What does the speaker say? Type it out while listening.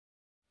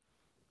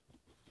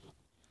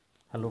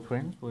Hello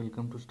friends,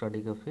 welcome to study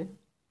cafe.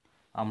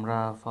 আমরা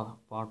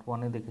part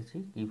ওয়ানে দেখেছি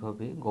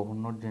কীভাবে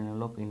গভর্নর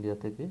জেনারেল অফ ইন্ডিয়া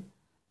থেকে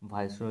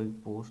ভাইসরয়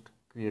পোস্ট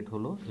ক্রিয়েট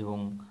হলো এবং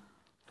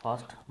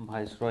ফার্স্ট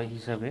ভাইসরয়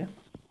হিসাবে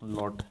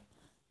লর্ড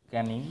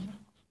ক্যানিং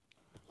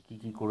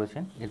কী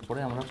করেছেন। এরপরে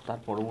আমরা তার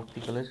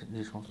পরবর্তীকালে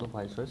যে সমস্ত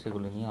ভাইসরয়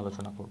সেগুলো নিয়ে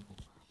আলোচনা করব।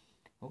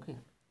 ওকে,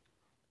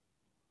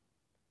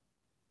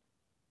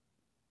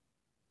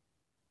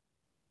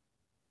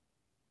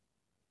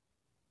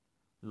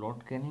 লর্ড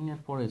ক্যানিং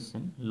এর পর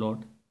এসছেন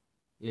লর্ড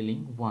এলিং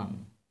ওয়ান।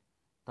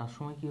 তার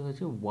সময় কি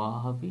হয়েছে,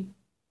 ওয়াহাবি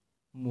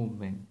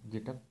মুভমেন্ট,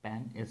 যেটা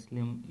প্যান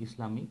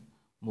ইসলামিক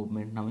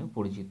মুভমেন্ট নামে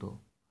পরিচিত।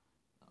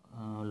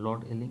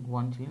 লর্ড এলিং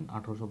ওয়ান ছিলেন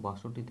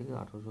 1862 থেকে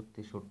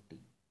 1863।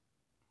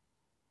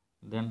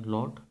 দেন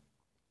লর্ড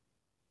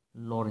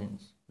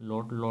লরেন্স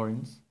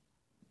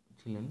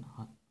ছিলেন।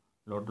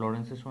 লর্ড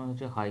লরেন্সের সময়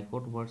হচ্ছে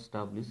high court war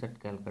establish at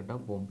Calcutta,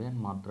 Bombay and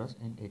Madras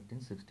in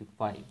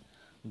 1865।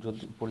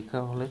 যদি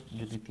পরীক্ষার হলে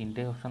যদি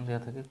তিনটে অপশান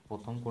দেওয়া থাকে,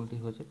 প্রথম কোনটি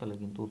হয়েছে, তাহলে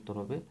কিন্তু উত্তর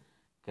হবে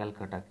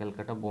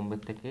ক্যালকাটা বোম্বে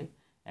থেকে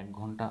 1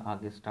 ঘন্টা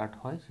আগে স্টার্ট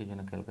হয়, সেই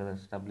জন্য ক্যালকাটা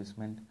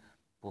এস্টাবলিশমেন্ট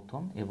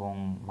প্রথম, এবং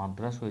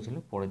মাদ্রাস হয়েছিল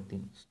পরের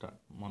দিন স্টার্ট,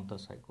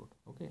 মাদ্রাস হাইকোর্ট।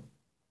 ওকে,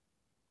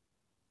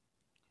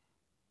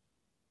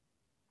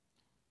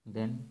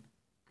 দেন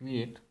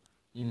create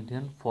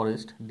Indian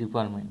forest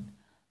department.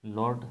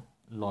 Lord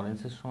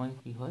লরেন্সের সময়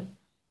কি হয়,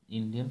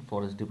 ইন্ডিয়ান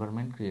ফরেস্ট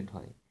ডিপার্টমেন্ট ক্রিয়েট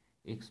হয়।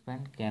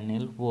 Expand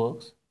cancel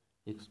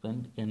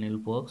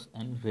works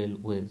and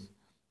railways.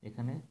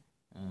 এখানে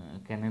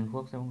ক্যানেল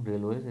ওয়ার্কস এবং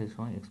রেলওয়েজ এই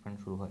সময় এক্সপ্যান্ড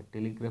শুরু হয়।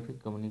 Telegraphic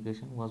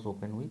communication was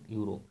open with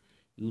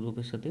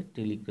ইউরোপের সাথে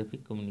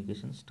টেলিগ্রাফিক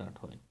কমিউনিকেশন স্টার্ট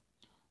হয়।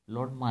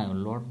 লর্ড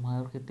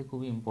মায়োর ক্ষেত্রে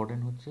খুবই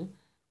ইম্পর্টেন্ট হচ্ছে,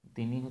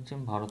 তিনি হচ্ছেন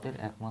ভারতের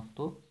একমাত্র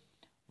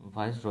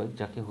ভাইসরয়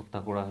যাকে হত্যা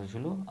করা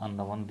হয়েছিল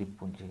আন্দামান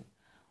দ্বীপপুঞ্জে।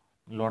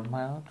 লর্ড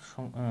মায়োর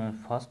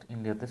ফার্স্ট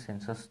ইন্ডিয়াতে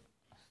সেন্সাস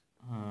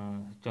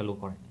চালু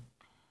করেন।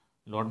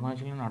 লর্ড মায়ো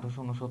ছিলেন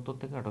 1869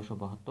 থেকে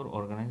 1872,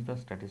 organise the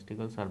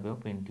statistical survey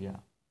of India.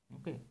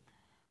 Okay,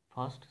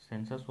 first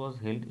census was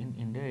held in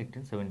India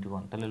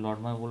 1871। তাহলে লর্ড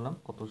মায়ো বললাম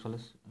কত সালে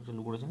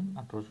চালু করেছেন,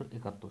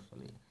 1871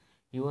 সালে।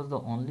 হি was the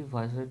only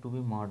viceroy two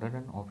B murder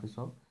and office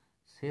of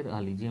শের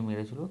আলী। যে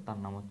মেরেছিল তার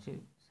নাম হচ্ছে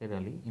শের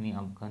আলী, ইনি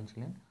আফগান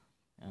ছিলেন,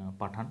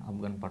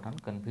 আফগান পাঠান,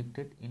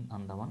 কনভিক্টেড ইন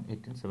আন্দামান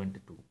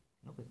 1872।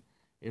 ওকে,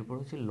 এরপর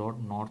হচ্ছে লর্ড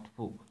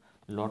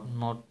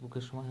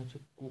নর্থবুকের সময় হচ্ছে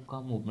কুকা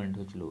মুভমেন্ট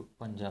হয়েছিল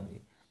পাঞ্জাবে।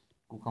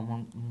 কুকা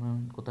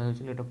মুভমেন্ট কোথায়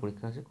হয়েছিল, এটা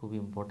পরীক্ষা আছে, খুবই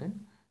ইম্পর্টেন্ট।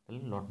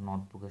 তাহলে লর্ড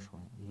নর্থবুকের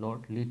সময়।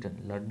 লর্ড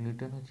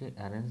লিটন হচ্ছে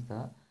অ্যারেঞ্জ দ্য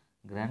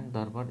গ্র্যান্ড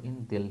দরবার ইন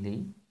দিল্লি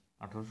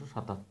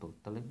 1877।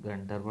 তাহলে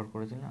গ্র্যান্ড দরবার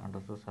করেছিলেন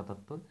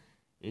 1877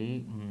 এই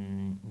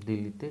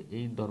দিল্লিতে।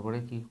 এই দরবারে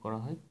কি করা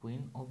হয়,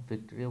 queen of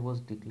Victoria was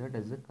declared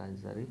as a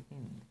কাইজার-ই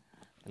Hind.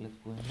 তাহলে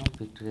কুইন অফ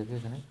ভিক্টোরিয়াকে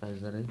এখানে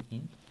কাইজার-ই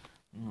হিন্দ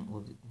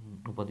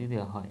উপাধি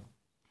দেওয়া হয়।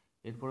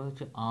 এরপরে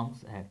হচ্ছে আর্মস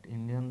অ্যাক্ট।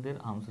 ইন্ডিয়ানদের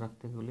আর্মস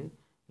রাখতে গেলে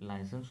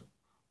লাইসেন্স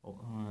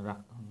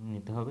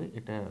নিতে হবে,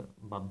 এটা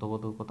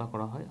বাধ্যবাধকতা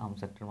করা হয়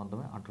আর্মস অ্যাক্টের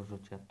মাধ্যমে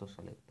 1876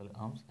 সালে। তাহলে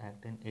arms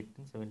act in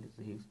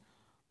 1876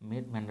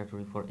 made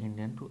mandatory for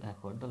Indian to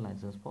acquire the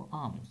licence for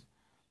arms.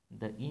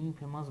 The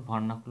infamous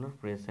vernacular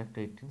press act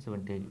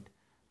 1878।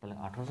 তাহলে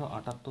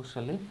 1878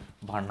 সালে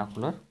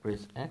ভার্নাকুলার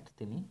প্রেস অ্যাক্ট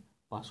তিনি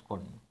পাস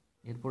করেন।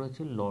 এরপর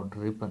হচ্ছে Lord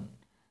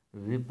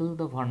repel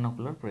the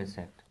vernacular press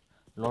act.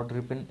 Lord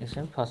repent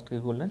এসে ফার্স্ট কী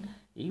করলেন,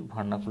 এই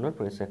vernacular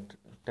press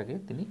অ্যাক্টটাকে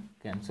তিনি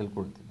ক্যান্সেল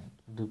করে দিলেন,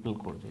 রিপেল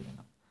করে দিলেন।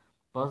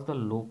 Pass the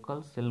local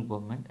self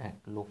government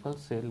act. Local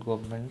self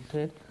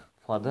গভর্নমেন্টের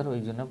ফাদার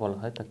ওই জন্য বলা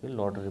হয় তাকে,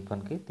 লর্ড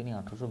রিপনকে। তিনি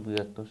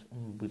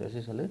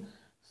 1882 সালে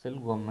সেলফ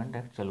গভর্নমেন্ট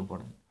অ্যাক্ট চালু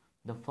করেন।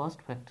 The first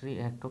factory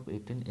act of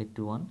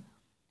 1881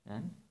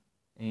 and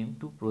M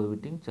two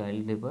প্রোহিবিটিং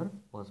child labour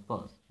was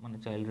pass. মানে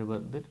চাইল্ড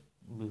লেবারদের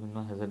বিভিন্ন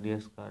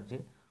হ্যাজার্ডিয়াস কাজে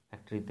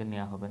ফ্যাক্টরিতে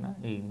নেওয়া হবে না,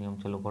 এই নিয়ম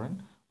চালু করেন।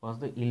 ওয়াজ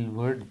দ্য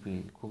ইলবার্ট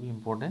বিল, খুবই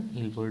ইম্পর্টেন্ট,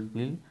 ইলবার্ট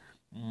বিল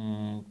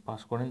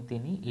পাস করেন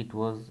তিনি। ইট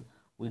ওয়াজ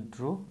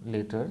উইথড্র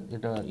লেটার,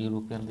 এটা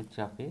ইউরোপিয়ানদের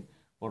চাপে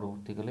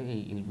পরবর্তীকালে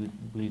এই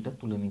বিলটা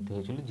তুলে নিতে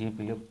হয়েছিল, যে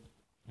বিলে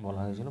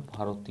বলা হয়েছিল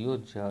ভারতীয়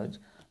জাজ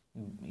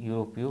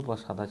ইউরোপীয় বা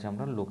সাদা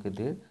চামড়ার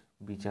লোকেদের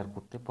বিচার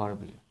করতে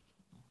পারবে।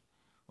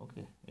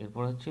 ওকে,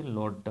 এরপর হচ্ছে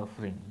লর্ড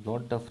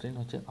ডাফরিন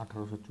হচ্ছে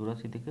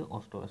 1884 থেকে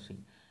 88।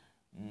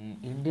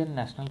 ইন্ডিয়ান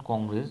ন্যাশনাল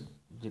কংগ্রেস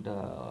যেটা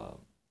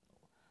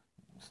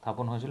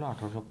স্থাপন হয়েছিল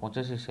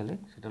 1885 সালে,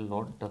 সেটা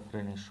লর্ড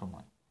ডাফরিনের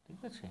সময়। ঠিক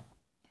আছে,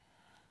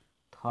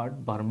 থার্ড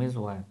বার্মিজ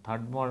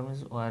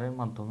ওয়ারের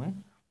মাধ্যমে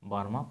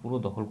বার্মা পুরো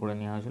দখল করে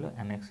নেওয়া হয়েছিল,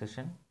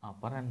 annexation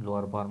upper and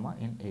lower Burma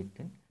in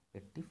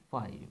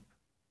 1885।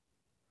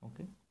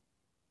 ওকে,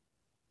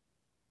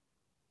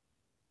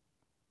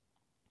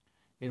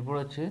 এরপর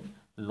হচ্ছে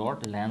লর্ড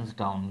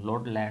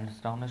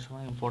ল্যান্সডাউনের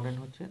সময় ইম্পর্টেন্ট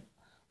হচ্ছে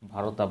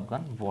Bharat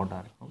Afghan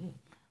border. Okay,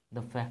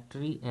 the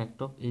factory act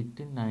of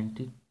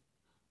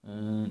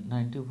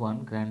 1891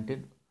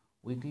 granted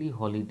weekly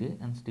holiday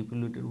and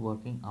stipulated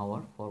working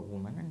hour for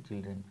women and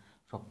children.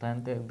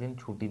 সপ্তাহান্তে একদিন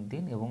ছুটির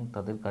দিন এবং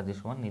তাদের কাজের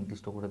সময়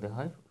নির্দিষ্ট করে দেওয়া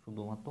হয়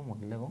শুধুমাত্র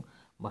মহিলা এবং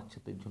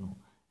বাচ্চাদের জন্য।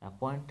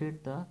 অ্যাপয়েন্টেড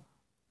দ্য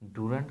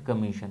ডুরান্ট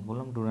কমিশন,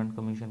 বললাম ডুরান্ট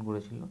কমিশন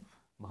করেছিল,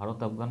 ভারত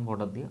আফগান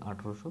বর্ডার দিয়ে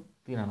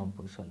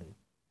 1893 সালে।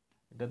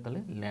 এটা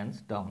তাহলে ল্যান্স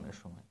ডাউনের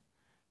সময়।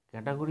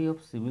 Category of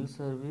civil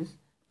service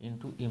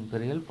into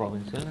imperial,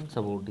 provincial and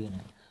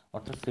subordinate,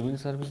 অর্থাৎ সিভিল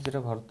সার্ভিস যেটা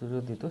ভারতীয়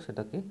দিত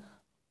সেটাকে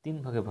 3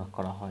 ভাগে ভাগ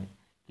করা হয়।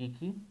 কি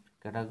কি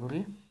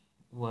ক্যাটাগরি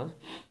ওয়াজ?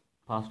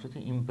 ফার্স্ট হচ্ছে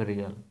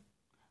ইম্পেরিয়াল,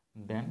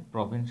 দেন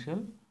প্রভিন্সিয়াল,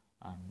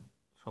 অ্যান্ড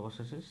সবার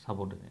শেষে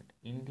সাবঅর্ডিনেট।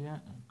 ইন্ডিয়া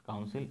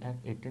কাউন্সিল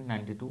অ্যাক্ট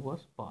 1892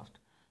 ওয়াজ পাস্ট,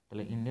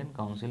 তাহলে ইন্ডিয়ান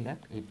কাউন্সিল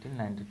অ্যাক্ট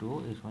 1892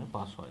 এই সময়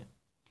পাস হয়।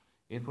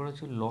 এরপর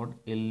হচ্ছে লর্ড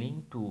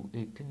এলিংটু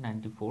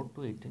 1894 to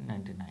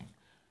 1899।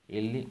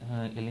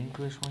 এলিংটু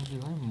এর সময় কী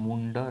হয়?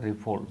 Munda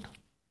revolt,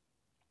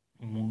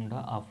 Munda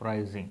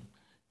uprising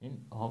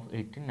of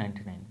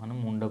 1899, মানে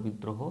মুন্ডা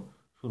বিদ্রোহ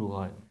শুরু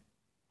হয়।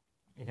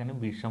 এখানে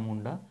বিরসা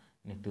মুন্ডা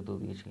নেতৃত্ব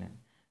দিয়েছিলেন।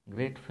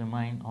 গ্রেট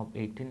ফেমাইন অফ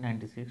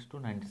 1896 to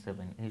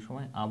 97, এই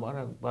সময় আবার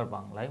একবার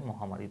বাংলায়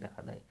মহামারী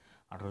দেখা দেয়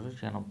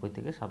 1896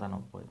 থেকে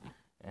 97।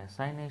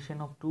 অ্যাসাইনেশন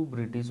অফ 2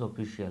 ব্রিটিশ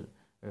অফিসিয়াল,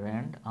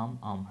 র্যান্ড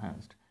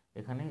আমহ্যান্সড,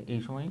 এখানে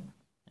এই সময়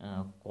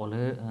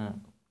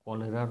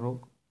কলেরা রোগ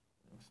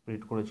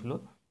স্প্রেড করেছিল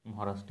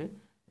মহারাষ্ট্রে,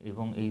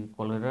 এবং এই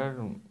কলেরার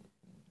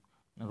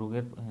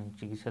রোগের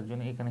চিকিৎসার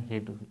জন্য এখানে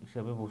হেড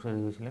হিসাবে বসে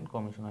হয়েছিলেন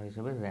কমিশনার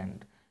হিসেবে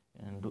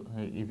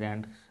এই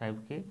র্যান্ড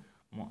সাহেবকে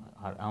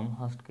আর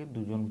আমহাস্টকে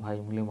দুজন ভাই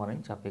মিলে মারেন,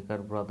 চাপেকার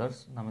ব্রাদার্স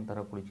নামে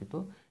তারা পরিচিত,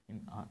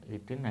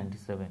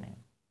 1897-এ।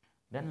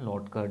 দেন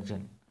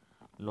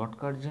লর্ড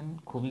কার্জন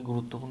খুবই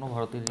গুরুত্বপূর্ণ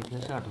ভারতের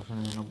ইতিহাসে,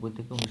 1899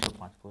 থেকে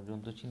 1905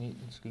 পর্যন্ত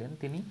ছিলেন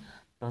তিনি।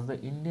 Plus the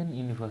Indian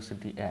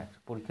university act,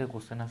 পরীক্ষায়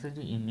কোশ্চেন আসে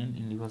যে ইন্ডিয়ান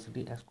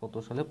ইউনিভার্সিটি অ্যাক্ট কত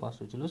সালে পাস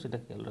হয়েছিল, সেটা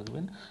খেয়াল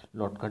রাখবেন।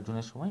 লর্ড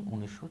কার্জনের সময়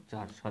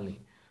 1904 সালে।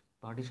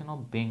 পার্টিশন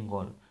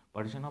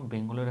অফ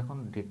বেঙ্গলের এখন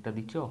ডেটটা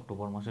দিচ্ছে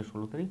অক্টোবর মাসের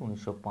 16 তারিখ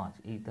 1905।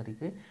 এই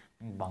তারিখে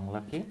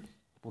বাংলাকে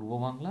পূর্ব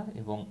বাংলা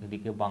এবং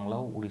এদিকে বাংলা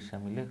ও উড়িষ্যা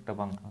মিলে একটা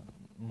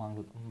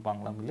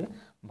বাংলা মিলে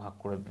ভাগ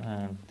করে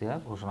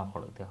ঘোষণা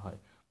করে দেওয়া হয়।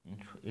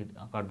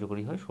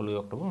 কার্যকরী হয় 16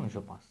 অক্টোবর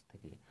 1905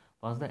 থেকে।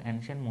 Pass the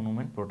ancient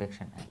monument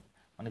protection act,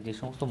 মানে যে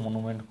সমস্ত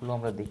মনুমেন্টগুলো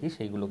আমরা দেখি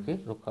সেইগুলোকে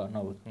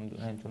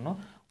রক্ষণাবেক্ষণের জন্য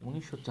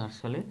 1904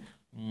 সালে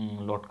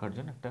লর্ড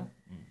কার্জন একটা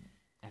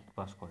অ্যাক্ট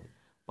পাস করে।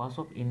 Pass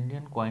of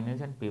Indian coinage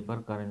and paper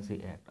currency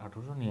act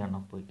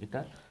 1899,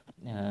 এটা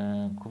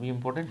খুবই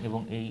ইম্পর্টেন্ট,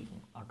 এবং এই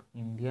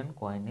ইন্ডিয়ান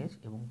কয়েনেজ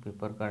এবং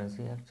পেপার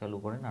কারেন্সি অ্যাক্ট চালু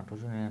করেন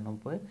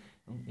 1899,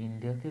 এবং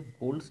ইন্ডিয়াকে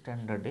গোল্ড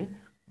স্ট্যান্ডার্ডে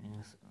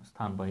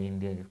স্থান পায়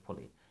ইন্ডিয়া এর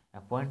ফলে।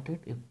 অ্যাপয়েন্টেড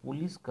এ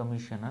police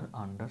commissioner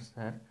under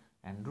sir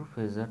Andrew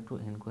Fraser two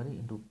enquiry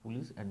into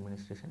police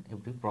administration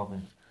every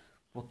Province,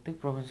 প্রত্যেক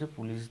প্রভিন্সে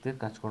পুলিশদের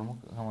কাজকর্ম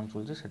কেমন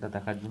চলছে সেটা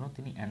দেখার জন্য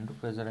তিনি অ্যান্ড্রু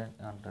ফ্রেজারের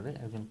আন্ডারে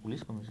একজন পুলিশ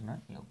কমিশনার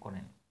নিয়োগ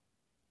করেন।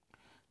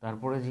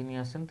 তারপরে যিনি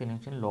আসেন তিনি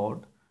হচ্ছেন লর্ড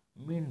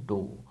মিন্টো।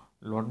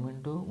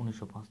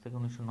 1905 থেকে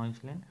 1909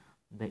 ছিলেন।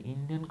 The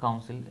Indian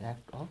council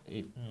act of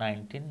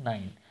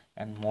 1909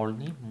 and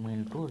Morley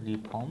Minto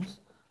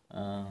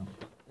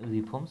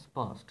reforms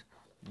past,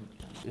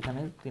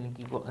 এখানে তিনি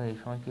এই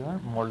সময় কী হয়?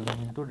 Morley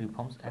Minto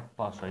reforms act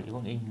pass হয়,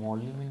 এবং এই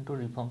মর্লি মিন্টো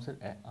রিফর্মসের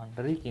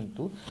আন্ডারেই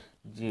কিন্তু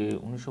যে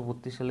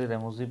 1932 সালে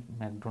র্যামোজি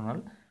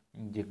ম্যাকডোনাল্ড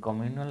যে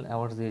কমিউনাল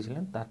অ্যাওয়ার্ড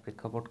দিয়েছিলেন তার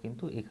প্রেক্ষাপট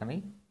কিন্তু এখানেই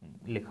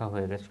লেখা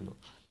হয়ে গেছিলো।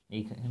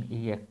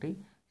 এই অ্যাক্টেই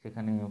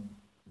সেখানে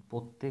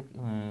প্রত্যেক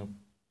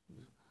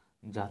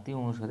জাতি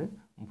অনুসারে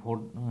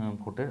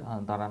ভোটের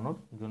দাঁড়ানোর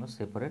জন্য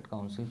সেপারেট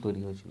কাউন্সিল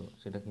তৈরি হয়েছিল,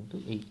 সেটা কিন্তু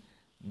এই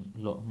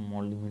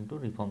Morley Minto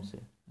রিফর্মসে।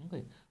 Okay,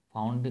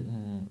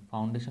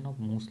 foundation of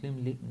Muslim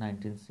League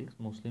 1906,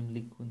 মুসলিম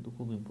লীগ কিন্তু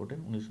খুব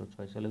ইম্পর্টেন্ট,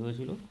 1906 সালে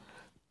হয়েছিল।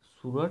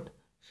 Surat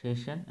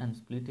session and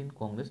split in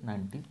Congress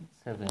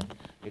 1907,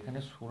 এখানে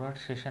সুরাট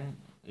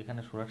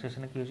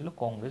সেশনে কী হয়েছিল?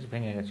 কংগ্রেস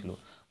ভেঙে গেছিলো।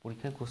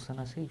 পরীক্ষায় কোশ্চেন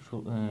আসে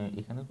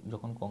এখানে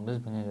যখন কংগ্রেস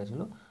ভেঙে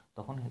গেছিলো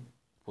তখন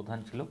প্রধান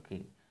ছিল কে?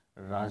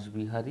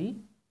 রাসবিহারী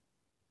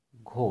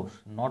ঘোষ,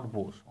 নট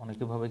বোস।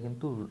 অনেকে ভাবে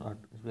কিন্তু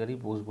রাসবিহারী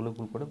বোস বলে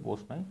ভুল করে,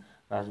 বোস নয়,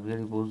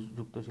 রাসবিহারী বোস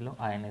যুক্ত ছিল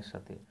আইএনএর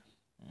সাথে,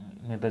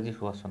 নেতাজি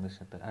সুভাষচন্দ্রের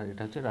সাথে, আর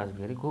এটা হচ্ছে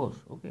রাসবিহারী ঘোষ।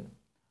 ওকে,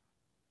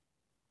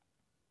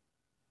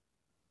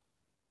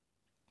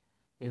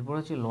 এরপর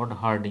আছে লর্ড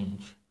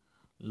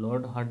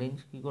হার্ডিঞ্জ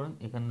কী করেন?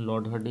 এখানে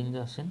লর্ড হার্ডিঞ্জ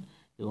আসেন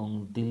এবং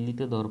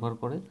দিল্লিতে দরবার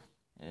করে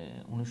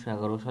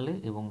 1911 সালে,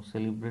 এবং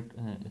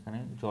এখানে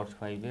জর্জ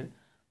ফাইভের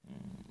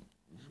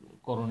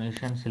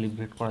করোনেশন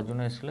সেলিব্রেট করার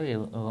জন্য এসেছিল,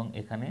 এবং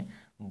এখানে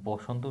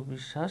বসন্ত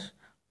বিশ্বাস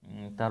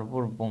তার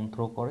উপর বোম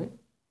থ্রো করে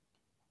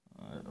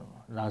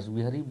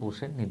রাসবিহারী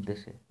বোসের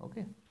নির্দেশে।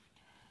 ওকে,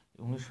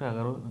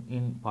 1911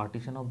 in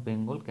partition of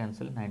Bengal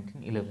cancel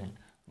 1911,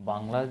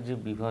 বাংলার যে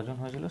বিভাজন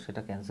হয়েছিল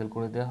সেটা ক্যান্সেল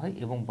করে দেওয়া হয়,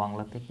 এবং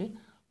বাংলা থেকে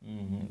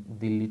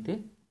দিল্লিতে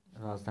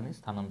রাজধানী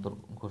স্থানান্তর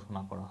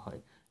ঘোষণা করা হয়।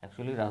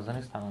 অ্যাকচুয়ালি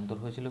রাজধানী স্থানান্তর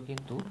হয়েছিল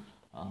কিন্তু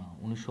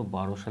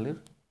 1912 সালের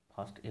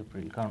 1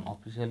 এপ্রিল, কারণ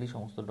অফিসিয়ালি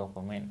সমস্ত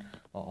ডকুমেন্ট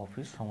বা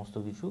অফিস সমস্ত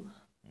কিছু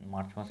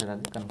মার্চ মাসের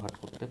আগে কনভার্ট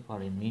করতে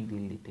পারেনি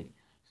দিল্লিতে।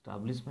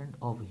 এস্টাবলিশমেন্ট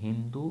অফ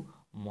হিন্দু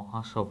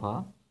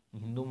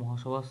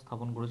মহাসভা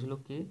স্থাপন করেছিল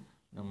কে?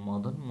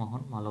 মদন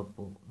মোহন মালব্য,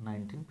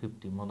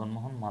 1950, মদন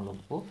মোহন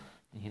মালব্য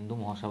হিন্দু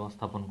মহাসভা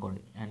স্থাপন করে।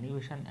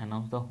 Animation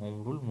announce the home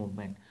rule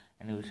movement,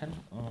 animation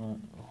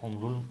home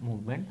rule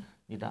movement,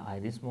 যেটা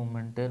আইরিশ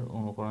মুভমেন্টের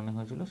অনুকরণে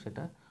হয়েছিল,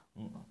 সেটা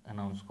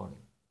অ্যানাউন্স করে।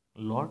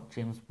 লর্ড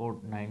চেমসফোর্ড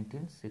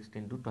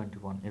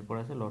 1916-21, এরপর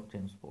আছে Lord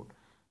Chelmsford.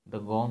 The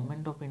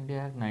government of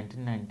India act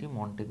 1990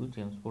 Montague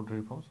Chelmsford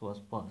reforms was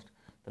past.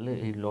 তাহলে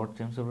এই লর্ড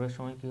চেমসফোর্ডের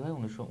সময় কী হয়,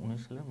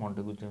 1919 সালে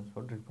মন্টেগু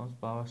চেমসফোর্ড রিফর্মস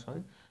পাওয়া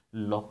হয়।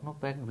 Lucknow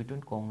pact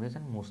between Congress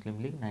and মুসলিম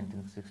লীগ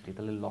 1960।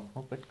 তাহলে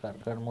লখনৌ প্যাক্ট কার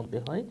কার মধ্যে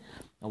হয়,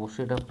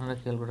 অবশ্যই এটা আপনারা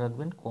খেয়াল করে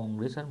রাখবেন,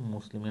 কংগ্রেস আর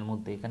মুসলিমের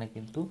মধ্যে। এখানে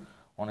কিন্তু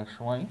অনেক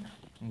সময়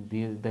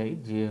দিয়ে দেয়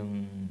যে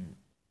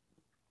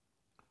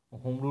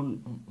হোম রুল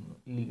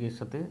লীগের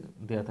সাথে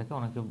দেওয়া থাকে,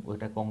 অনেকে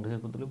ওইটা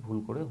কংগ্রেসের বদলে ভুল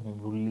করে হোম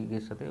রুল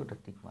লীগের সাথে ওটা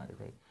টিক মারে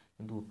দেয়,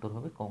 কিন্তু উত্তর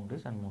হবে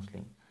কংগ্রেস আর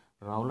মুসলিম।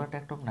 রাওলাট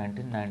অ্যাক্ট অফ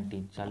 1990,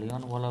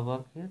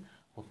 জালিয়ানওয়ালাবাগের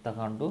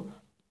হত্যাকাণ্ড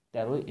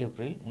 13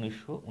 এপ্রিল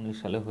 1919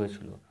 সালে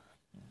হয়েছিল।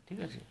 ঠিক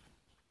আছে।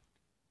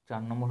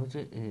 4 নম্বর হচ্ছে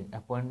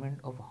অ্যাপয়েন্টমেন্ট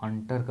অফ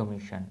হান্টার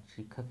কমিশন।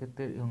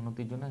 শিক্ষাক্ষেত্রের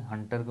উন্নতির জন্য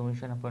হান্টার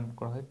কমিশন অ্যাপয়েন্ট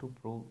করা হয়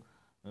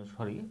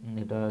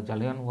এটা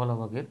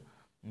জালিয়ানওয়ালাবাগের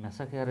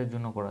ম্যাসাকেয়ারের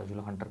জন্য করা হয়েছিল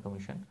হান্টার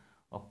কমিশন,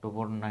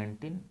 অক্টোবর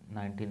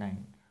 1999।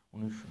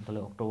 তাহলে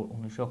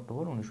 19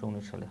 অক্টোবর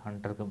 1919 সালে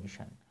Hunter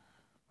commission.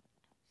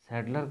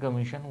 Sadler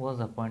commission was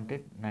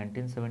appointed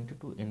 1970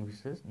 two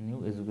এনভিসেস new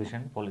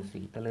education policy.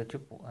 তাহলে হচ্ছে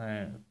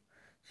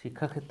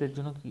শিক্ষাক্ষেত্রের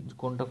জন্য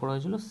কোনটা করা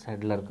হয়েছিল,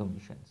 স্যাডলার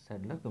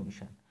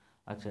কমিশন।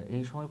 আচ্ছা,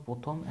 এই সময়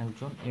প্রথম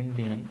একজন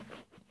ইন্ডিয়ান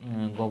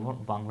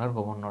বাংলার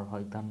গভর্নর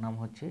হয়, তার নাম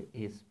হচ্ছে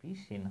এসপি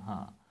সিনহা।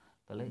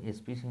 তাহলে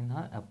SP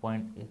Sinha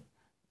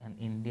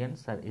Indian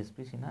sir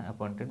SP Sinha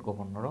appointed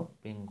governor of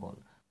Bengal.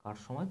 কার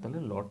সময়, তাহলে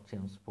লর্ড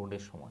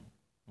চেমসফোর্ডের সময়।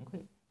 ওকে,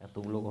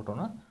 এতগুলো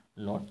ঘটনা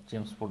লর্ড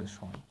চেমসফোর্ডের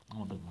সময়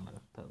আমাদের মনে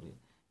রাখতে হবে।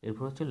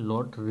 এরপর হচ্ছে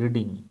লর্ড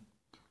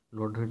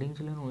রিডিং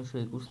ছিলেন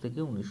 1921 থেকে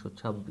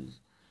 1926।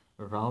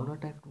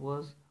 Rowlatt act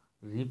was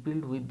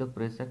রিপিলড with the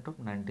press act of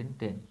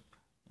 1910,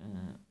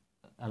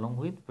 along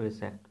with press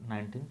act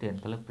 1910।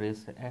 তাহলে প্রেস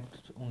অ্যাক্ট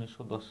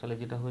 1910 সালে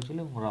যেটা হয়েছিল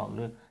এবং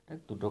রাওলাট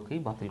অ্যাক্ট দুটোকেই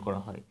বাতিল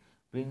করা হয়।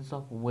 Prince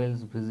of Wales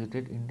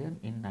visited Indian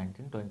in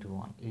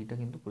 1921। এইটা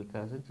কিন্তু পরীক্ষা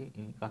আছে যে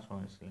ইনি কার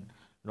সময় এসেছিলেন,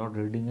 লর্ড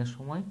রিডিংয়ের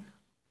সময়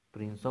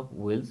প্রিন্স অফ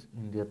ওয়েলস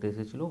ইন্ডিয়াতে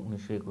এসেছিল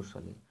 1921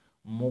 সালে।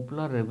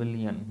 মোপলার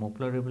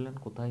রেবেলিয়ন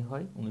কোথায়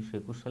হয়,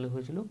 1921 সালে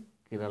হয়েছিল,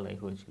 কেরালায়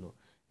হয়েছিল।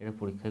 এটা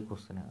পরীক্ষায়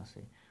কোশ্চেনে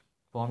আসে।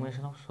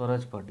 ফর্মেশন অফ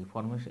স্বরাজ পার্টি,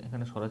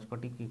 এখানে স্বরাজ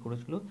পার্টি কী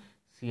করেছিল,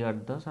 সিআর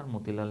দাস আর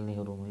মতিলাল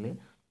নেহরু মিলে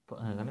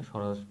এখানে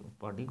স্বরাজ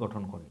পার্টি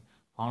গঠন করে।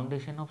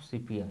 ফাউন্ডেশন অফ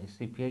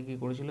সিপিআই কী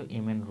করেছিল,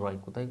 এম এন রয়।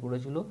 কোথায়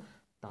করেছিল,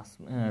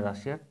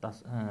 রাশিয়ার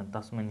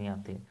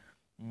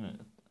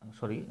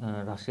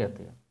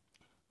রাশিয়াতে।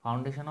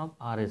 ফাউন্ডেশন অফ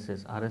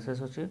আরএসএস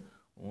হচ্ছে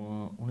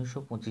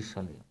 1925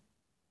 সালে।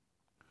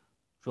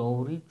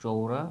 চৌরি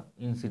চৌরা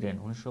ইনসিডেন্ট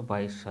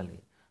 1922 সালে।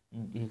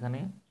 এখানে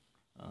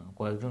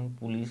কয়েকজন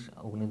পুলিশ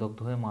অগ্নিদগ্ধ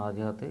হয়ে মারা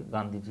যাওয়াতে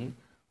গান্ধীজি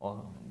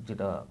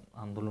যেটা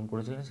আন্দোলন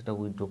করেছিলেন সেটা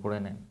উইথড্র করে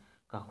নেন।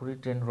 কাকুরি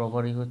ট্রেন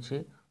রবারি হচ্ছে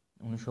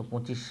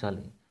 1925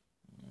 সালে।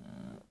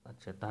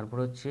 আচ্ছা, তারপর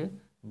হচ্ছে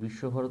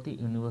Visva Bharati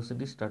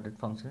university started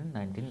function in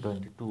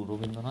 1922।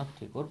 Rabindranath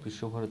Thakur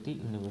Visva Bharati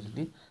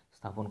university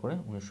স্থাপন করেন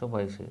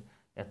 1922-এ।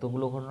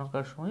 এতগুলো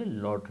ঘটনাকার সময়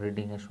লর্ড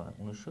রিডিংয়ের সময়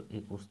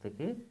 1921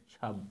 থেকে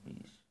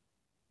 26।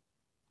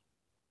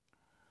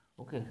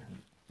 ওকে,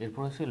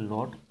 এরপর আছে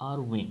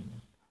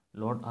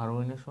লর্ড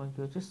আরউইনের সময় কী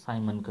হচ্ছে,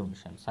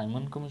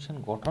 সাইমন কমিশন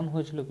গঠন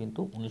হয়েছিল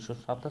কিন্তু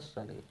 1927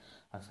 সালে,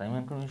 আর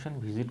সাইমন কমিশন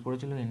ভিজিট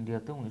করেছিল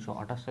ইন্ডিয়াতে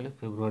 1928 সালে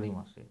ফেব্রুয়ারি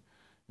মাসে।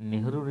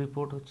 নেহরু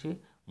রিপোর্ট হচ্ছে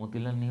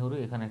মতিলাল নেহরু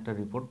এখানে একটা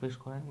রিপোর্ট পেশ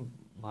করেন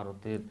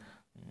ভারতের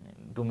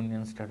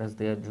ডোমিনিয়ন স্ট্যাটাস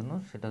দেওয়ার জন্য,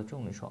 সেটা হচ্ছে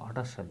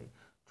 1928 সালে।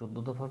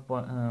 14 দফার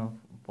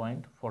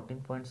পয়েন্ট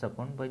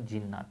 14.7 বাই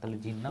জিন্না। তাহলে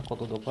জিন্না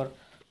কত দফার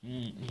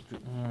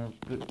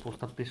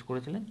প্রস্তাব পেশ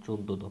করেছিলেন,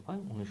 14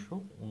 দফায়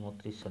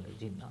 1929 সালে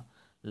Jinnah.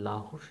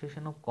 Lahore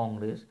session of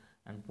Congress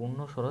and পূর্ণ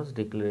স্বরাজ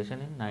ডিক্লারেশন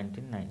ইন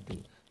 1990।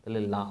 তাহলে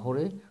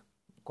লাহোরে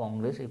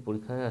কংগ্রেস, এই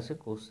পরীক্ষায় আসে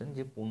কোশ্চেন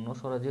যে পূর্ণ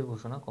স্বরাজের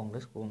ঘোষণা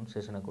কংগ্রেস কোন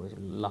সেশনে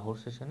করেছিল, লাহোর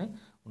সেশনে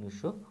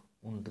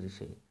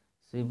 1929-এ।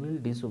 Civil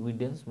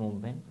ডিসওবিডিয়েন্স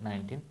movement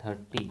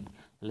 1930।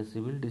 তাহলে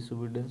সিভিল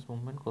ডিসওবিডিয়েন্স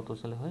মুভমেন্ট কত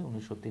সালে হয়,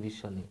 1930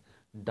 সালে।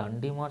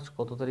 ডান্ডি মার্চ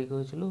কত তারিখে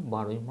হয়েছিল,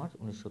 12ই মার্চ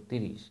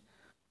 1930।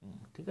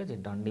 ঠিক আছে,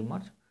 ডান্ডি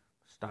মার্চ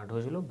স্টার্ট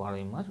হয়েছিল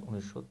 12ই মার্চ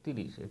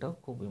 1930। এটাও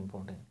খুব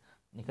ইম্পর্টেন্ট।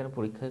 এখানে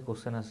পরীক্ষায়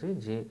কোশ্চেন আসে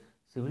যে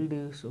সিভিল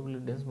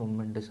ডিসওবিডিয়েন্স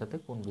মুভমেন্টের সাথে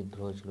কোন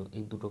বিদ্রোহ হয়েছিল,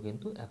 এই দুটো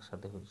কিন্তু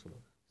একসাথে হয়েছিল,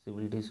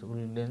 civil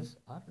ডিসওবিডিয়েন্স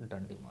R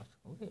Dandi March.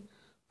 Okay,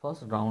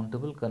 first round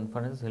table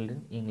conference held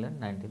in England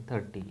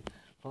 1930।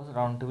 First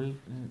round table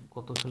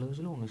কত সালে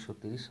হয়েছিল,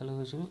 1930 সালে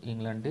হয়েছিল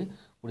ইংল্যান্ডে।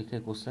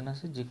 পরীক্ষায় কোশ্চেন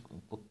আসে যে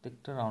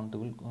প্রত্যেকটা রাউন্ড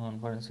টেবিল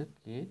কনফারেন্সে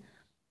কে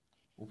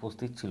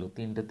উপস্থিত ছিল,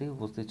 তিনটাতেই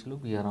উপস্থিত ছিল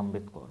B.R..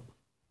 Ambedkar.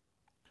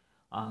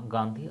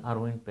 Gandhi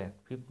Irwin pact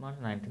 5 March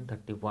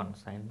 1931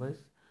 sign by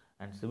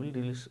and civil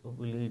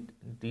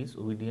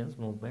ডিসওবিডিয়েন্স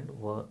movement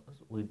was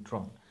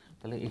withdrawn.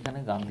 তাহলে এখানে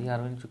গান্ধী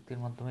আরউইন চুক্তির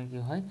মাধ্যমে কী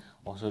হয়,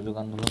 অসহযোগ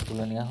আন্দোলন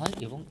তুলে নেওয়া হয়,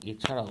 এবং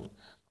এছাড়াও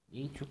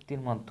এই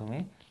চুক্তির মাধ্যমে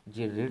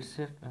যে রেড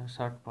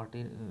শার্ট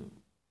পার্টির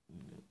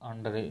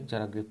আন্ডারে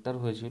যারা গ্রেপ্তার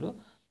হয়েছিল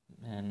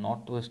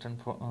নর্থ ওয়েস্টার্ন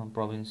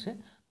প্রভিন্সে,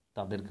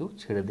 তাদেরকেও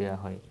ছেড়ে দেওয়া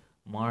হয়।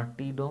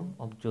 মার্টিডম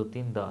অফ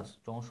যতীন দাস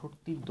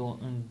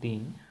 64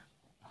 দিন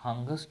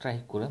হাঙ্গার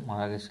স্ট্রাইক করে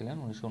মারা গেছিলেন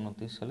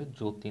 1929 সালে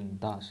যতীন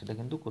দাস। এটা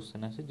কিন্তু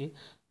কোশ্চেন আছে যে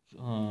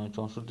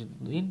 64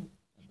 দিন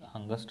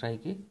হাঙ্গার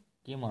স্ট্রাইকে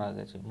কে মারা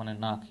গেছে, মানে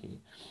না খেয়ে।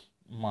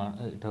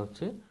 এটা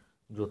হচ্ছে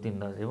যতীন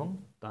দাস, এবং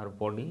তার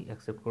বডি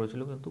অ্যাকসেপ্ট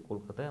করেছিল কিন্তু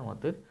কলকাতায়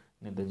আমাদের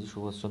নেতাজি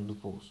সুভাষচন্দ্র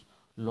বোস।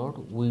 Lord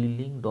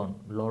Willingdon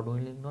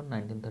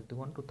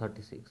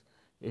 1931-36।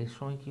 এর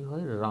সময় কী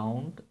হয়,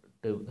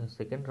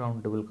 সেকেন্ড রাউন্ড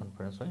টেবিল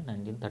কনফারেন্স হয়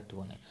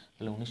 1931-এ।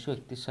 তাহলে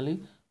 1931 সালেই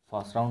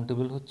ফার্স্ট রাউন্ড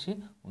টেবিল হচ্ছে,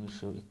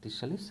 1931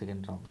 সালে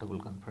সেকেন্ড রাউন্ড টেবিল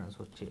কনফারেন্স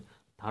হচ্ছে।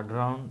 থার্ড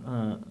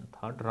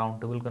রাউন্ড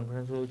টেবিল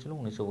কনফারেন্স হয়েছিল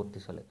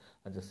 1932 সালে।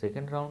 আচ্ছা,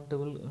 সেকেন্ড রাউন্ড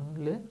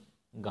টেবিলে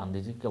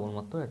গান্ধীজি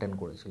কেবলমাত্র অ্যাটেন্ড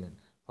করেছিলেন,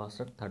 ফার্স্ট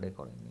আর থার্ডে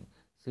করেননি।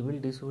 Civil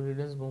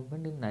ডিসওবিডিয়েন্স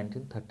movement in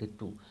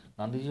 1932।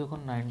 গান্ধীজি যখন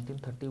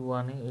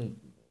 1931-এ এই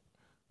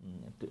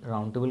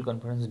রাউন্ড টেবিল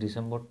কনফারেন্স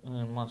ডিসেম্বর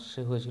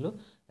মাসে হয়েছিল,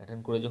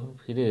 অ্যাটেন্ড করে যখন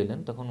ফিরে এলেন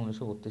তখন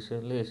 1932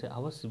 সালে এসে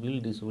আবার সিভিল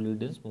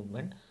ডিসওবিডিয়েন্স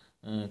মুভমেন্ট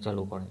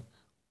চালু করেন।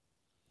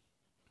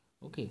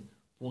 ওকে,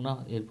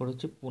 এরপর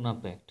হচ্ছে পুনা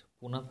প্যাক্ট।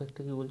 পুনা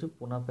প্যাক্টে কী বলছে,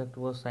 পুনা pact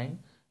was sign,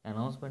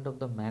 announcement of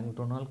the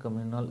McDonald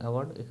communal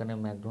award. এখানে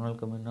ম্যাকডোনাল্ড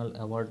কমিউনাল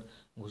অ্যাওয়ার্ড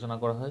ঘোষণা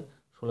করা হয়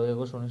 16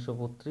 আগস্ট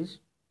 1932।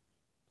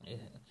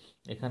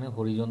 এখানে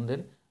হরিজনদের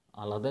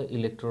আলাদা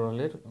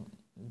ইলেকটোরালের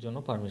জন্য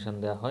পারমিশন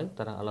দেওয়া হয়,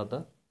 তারা আলাদা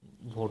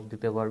ভোট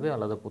দিতে পারবে,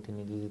 আলাদা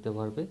প্রতিনিধি দিতে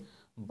পারবে।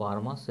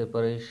 বার্মা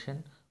সেপারেশন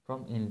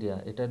ফ্রম ইন্ডিয়া,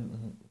 এটা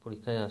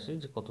পরীক্ষায় আসে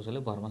যে কত সালে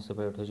বার্মা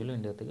সেপারেট হয়েছিল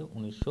ইন্ডিয়া থেকে,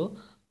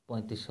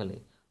 1935 সালে।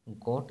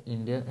 গট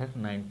ইন্ডিয়া অ্যাক্ট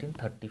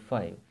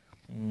 1935,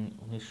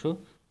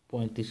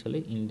 1935 সালে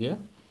ইন্ডিয়া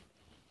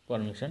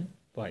পারমিশন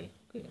পায়।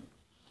 ওকে,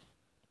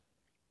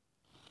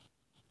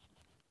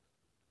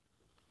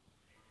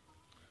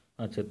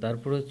 আচ্ছা,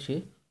 তারপর হচ্ছে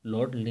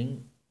Lord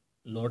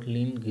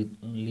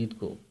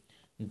লিথগো,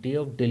 day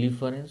of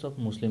deliverance of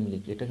Muslim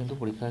League. এটা কিন্তু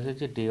পরীক্ষা আছে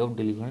যে ডে অফ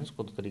ডেলিভারেন্স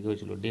কত তারিখে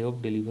হয়েছিল। ডে অফ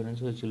ডেলিভারেন্স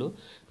হয়েছিল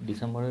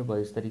ডিসেম্বরের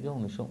 22 তারিখে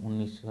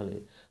 1919 সালে।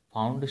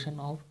 Foundation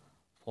of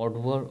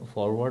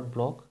forward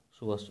block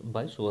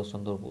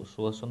Subhash Chandra Bose.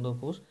 Subhash Chandra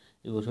Bose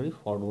এবছরই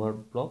forward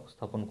block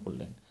স্থাপন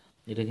করলেন।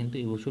 এটা কিন্তু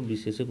এবছর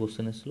বিশেষে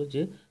কোশ্চেন এসেছিলো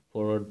যে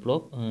ফরওয়ার্ড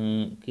ব্লক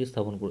কে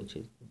স্থাপন করেছে,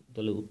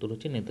 তাহলে উত্তর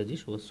হচ্ছে নেতাজি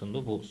সুভাষচন্দ্র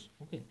বোস।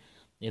 ওকে,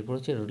 এরপর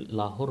হচ্ছে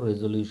লাহোর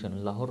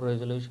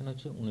রেজলিউশন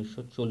হচ্ছে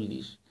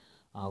 1940,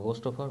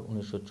 August of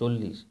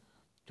 1940।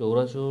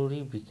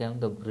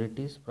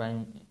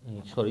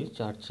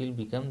 Churchill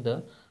become the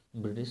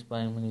British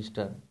prime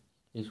minister.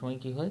 এই সময়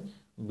কী হয়,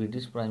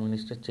 ব্রিটিশ প্রাইম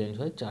মিনিস্টার চেঞ্জ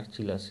হয়,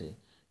 চার্চিল আসে।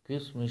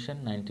 ক্রিপস মিশন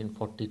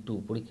 1942,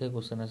 পরীক্ষায়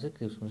কোশ্চেন আসে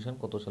ক্রিপস মিশন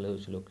কত সালে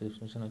হয়েছিল। ক্রিপস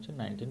মিশন হচ্ছে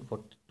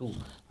 1942,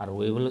 আর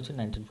ওয়েভেল হচ্ছে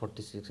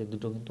 1946। এই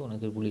দুটো কিন্তু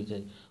অনেকে ভুলেই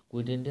যায়।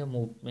 Quit India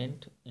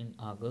movement in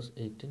August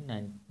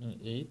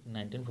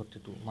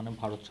 1942, মানে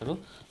ভারত ছাড়ো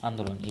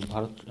আন্দোলন। এই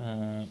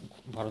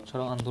ভারত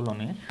ছাড়ো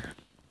আন্দোলনে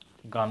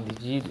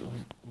গান্ধীজির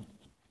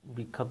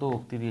বিখ্যাত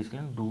উক্তি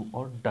দিয়েছিলেন, ডু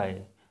অর ডাই,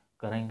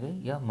 করেঙ্গে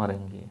ইয়া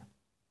মরেঙ্গে।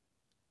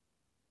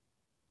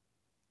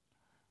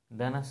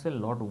 দেন আসছে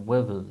লর্ড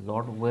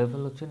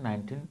ওয়েভেল হচ্ছে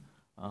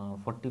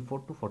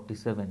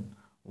 1944-47।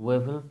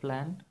 Wavell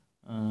plan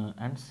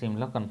and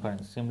Shimla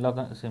conference,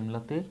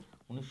 সিমলাতে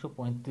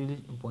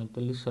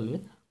 1945 সালে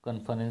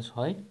কনফারেন্স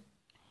হয়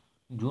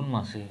জুন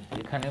মাসে।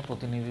 এখানে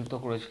প্রতিনিধিত্ব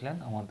করেছিলেন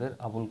আমাদের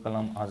আবুল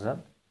কালাম আজাদ,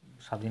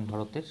 স্বাধীন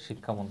ভারতের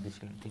শিক্ষামন্ত্রী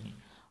ছিলেন তিনি।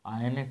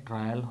 আইএনএ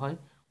ট্রায়াল হয়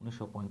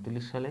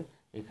 1945 সালে।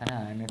 এখানে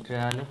আইএনএ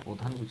ট্রায়ালে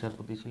প্রধান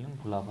বিচারপতি ছিলেন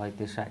ভোলাভাই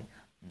দেশাই।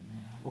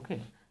 ওকে,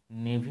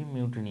 নেভি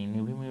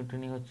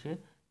মিউটিনি হচ্ছে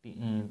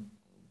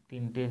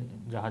 3টে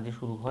জাহাজে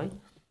শুরু হয়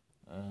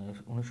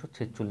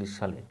 1946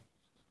 সালে।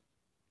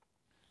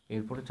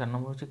 এরপরে 4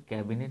 নম্বর হচ্ছে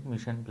ক্যাবিনেট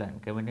মিশন প্ল্যান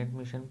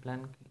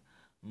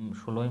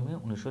 16 মে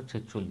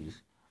 1946।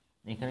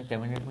 এখানে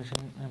ক্যাবিনেট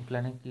মিশন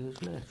প্ল্যানে কী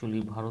হয়েছিল, অ্যাকচুয়ালি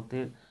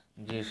ভারতের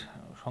যে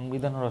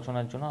সংবিধান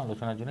আলোচনার জন্য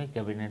এই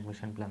ক্যাবিনেট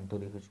মিশন প্ল্যান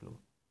তৈরি হয়েছিল।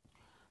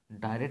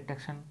 Direct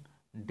action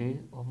day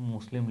of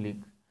Muslim League,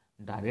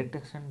 direct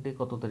action day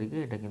কত তারিখে,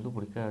 এটা কিন্তু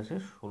পরীক্ষায় আসে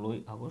 16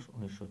 আগস্ট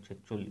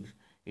 1946।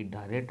 এই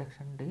direct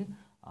action day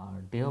R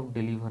day of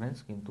deliverance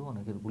কিন্তু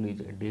অনেকের ভুলেই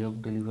যায়। ডে অফ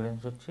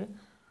ডেলিভারেন্স হচ্ছে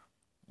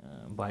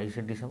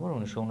 22 ডিসেম্বর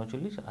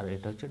 1939, আর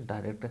এটা হচ্ছে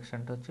ডাইরেক্ট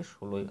অ্যাকশনটা হচ্ছে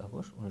 16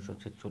 August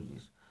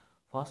 1946।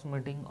 First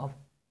meeting of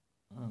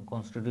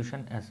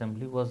constitution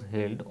assembly was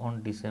held on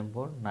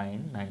December 9,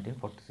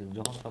 1946।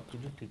 যখন সব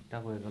কিছু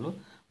ঠিকঠাক হয়ে গেল,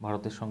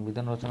 ভারতের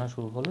সংবিধান রচনা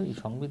শুরু হলো। এই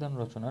সংবিধান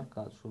রচনার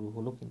কাজ শুরু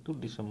হলো কিন্তু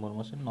ডিসেম্বর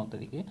মাসের 9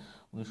 তারিখে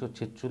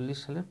 1946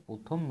 সালের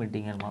প্রথম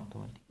মিটিংয়ের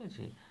মাধ্যমে, ঠিক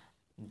আছে।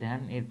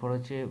 দেন এরপর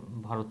হচ্ছে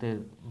ভারতের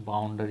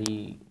বাউন্ডারি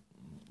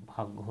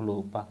ভাগ হলো,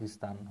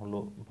 পাকিস্তান হলো,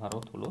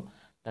 ভারত হলো,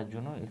 তার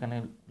জন্য এখানে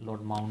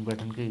লর্ড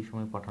মাউন্টব্যাটেনকে এই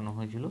সময় পাঠানো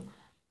হয়েছিল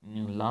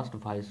last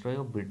viceroy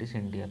of British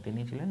India.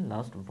 তিনি ছিলেন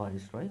last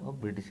viceroy of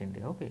British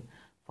India. Okay,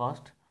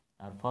 first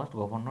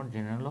governor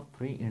general of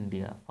free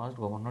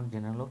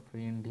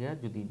India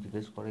যদি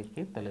জিজ্ঞেস করে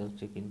কে, তাহলে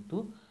হচ্ছে কিন্তু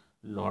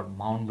লর্ড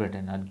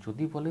মাউন্টব্যাটেন। আর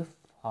যদি বলে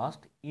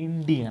ফার্স্ট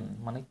ইন্ডিয়ান,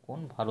 মানে কোন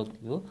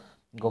ভারতীয়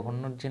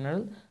গভর্নর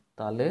জেনারেল,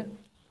 তাহলে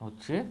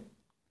হচ্ছে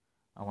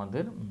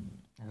আমাদের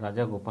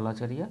রাজা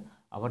গোপালাচারিয়া।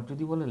 আবার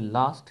যদি বলে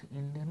লাস্ট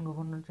ইন্ডিয়ান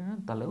গভর্নর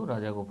জেনারেল, তাহলেও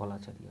রাজা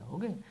গোপালাচার্য।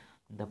 ওকে,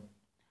 দ্য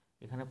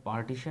এখানে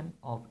partition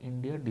of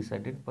India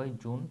decided by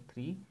June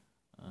 3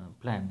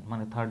 plan,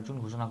 মানে 3 জুন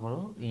ঘোষণা করো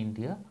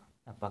ইন্ডিয়া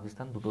আর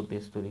পাকিস্তান দুটো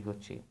দেশ তৈরি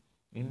হচ্ছে।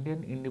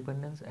 Indian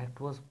independence act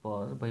was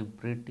pass by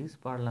British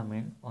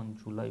parliament on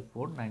July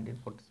 4,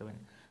 1947।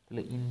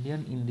 তাহলে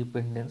ইন্ডিয়ান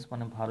ইন্ডিপেন্ডেন্স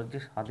মানে ভারত যে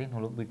স্বাধীন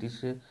হলো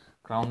ব্রিটিশের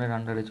ক্রাউনের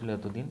আন্ডারে ছিল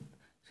এতদিন,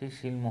 সেই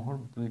শিলমোহর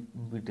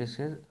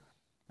ব্রিটিশের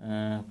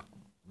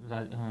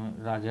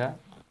রাজা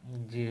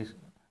যে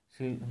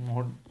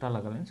শিলমোহরটা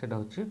লাগালেন সেটা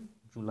হচ্ছে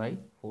July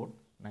 4,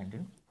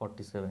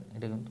 1947।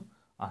 এটা কিন্তু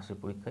আসে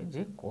পরীক্ষায়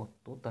যে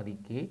কত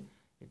তারিখে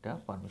এটা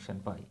পারমিশন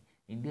পায়।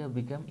 India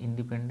become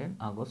independent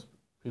August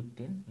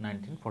 15,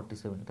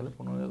 1947। তাহলে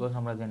 15ই আগস্ট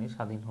আমরা জানি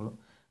স্বাধীন হলো।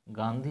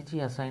 গান্ধীজি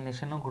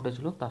অ্যাসাইনেশনও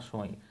ঘটেছিল তার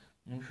সময়।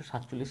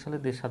 1947 সালে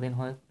দেশ স্বাধীন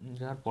হয়ে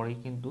যাওয়ার পরেই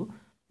কিন্তু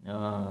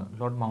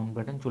লর্ড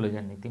মাউন্টব্যাটেন চলে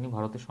যাননি, তিনি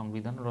ভারতের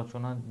সংবিধান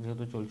রচনা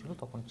যেহেতু চলছিল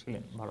তখন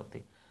ছিলেন ভারতে।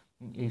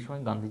 এই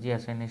সময় গান্ধীজি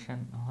অ্যাসাইনেশন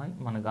হয়,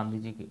 মানে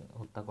গান্ধীজিকে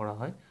হত্যা করা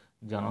হয়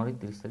January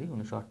 30,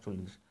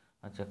 1948।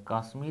 আচ্ছা,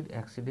 কাশ্মীর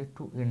অ্যাক্সিডেড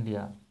টু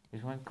ইন্ডিয়া, এই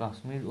সময়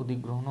কাশ্মীর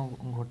অধিগ্রহণও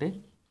ঘটে।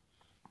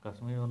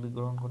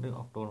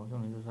 অক্টোবর মাসে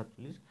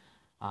 1947,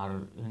 আর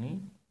ইনি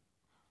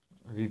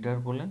রিটায়ার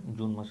করলেন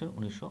জুন মাসের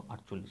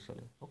 1948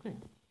 সালে। ওকে,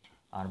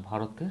 আর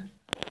ভারতের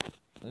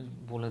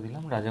বলে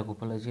দিলাম রাজা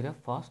গোপালাজিরা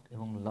ফার্স্ট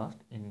এবং last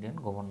Indian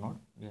governor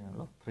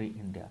general of free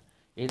India.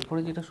 এরপরে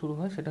যেটা শুরু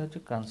হয় সেটা হচ্ছে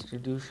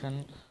কনস্টিটিউশন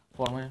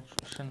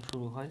ফরমেশন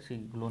শুরু হয়,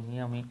 সেইগুলো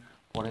নিয়ে আমি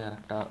পরে আর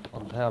একটা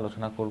অধ্যায়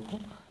আলোচনা করব।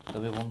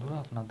 তবে বন্ধুরা,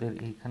 আপনাদের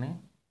এইখানে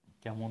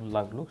কেমন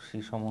লাগলো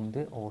সেই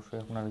সম্বন্ধে অবশ্যই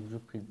আপনারা কিছু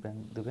ফিডব্যাক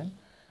দেবেন।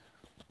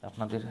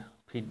 আপনাদের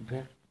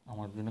ফিডব্যাক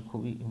আমার জন্য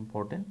খুবই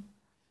ইম্পর্টেন্ট।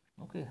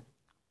 ওকে,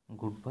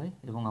 গুড বাই,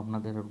 এবং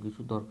আপনাদের আর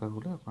কিছু দরকার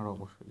হলে আপনারা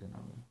অবশ্যই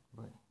জানাবেন।